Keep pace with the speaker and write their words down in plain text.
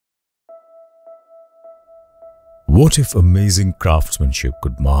What if amazing craftsmanship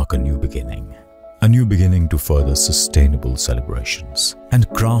could mark a new beginning? A new beginning to further sustainable celebrations and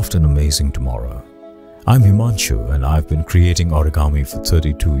craft an amazing tomorrow. I'm Himanshu and I've been creating origami for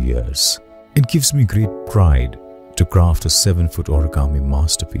 32 years. It gives me great pride to craft a 7-foot origami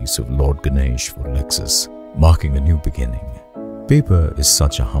masterpiece of Lord Ganesh for Lexus, marking a new beginning. Paper is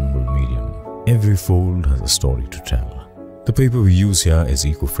such a humble medium. Every fold has a story to tell. The paper we use here is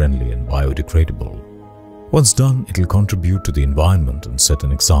eco-friendly and biodegradable. Once done, it will contribute to the environment and set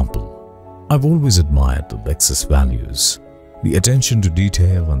an example. I've always admired the Lexus values, the attention to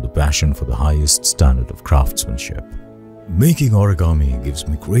detail and the passion for the highest standard of craftsmanship. Making origami gives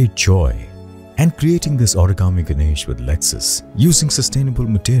me great joy, and creating this origami Ganesh with Lexus using sustainable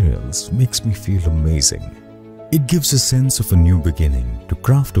materials makes me feel amazing. It gives a sense of a new beginning to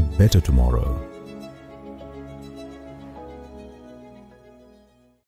craft a better tomorrow.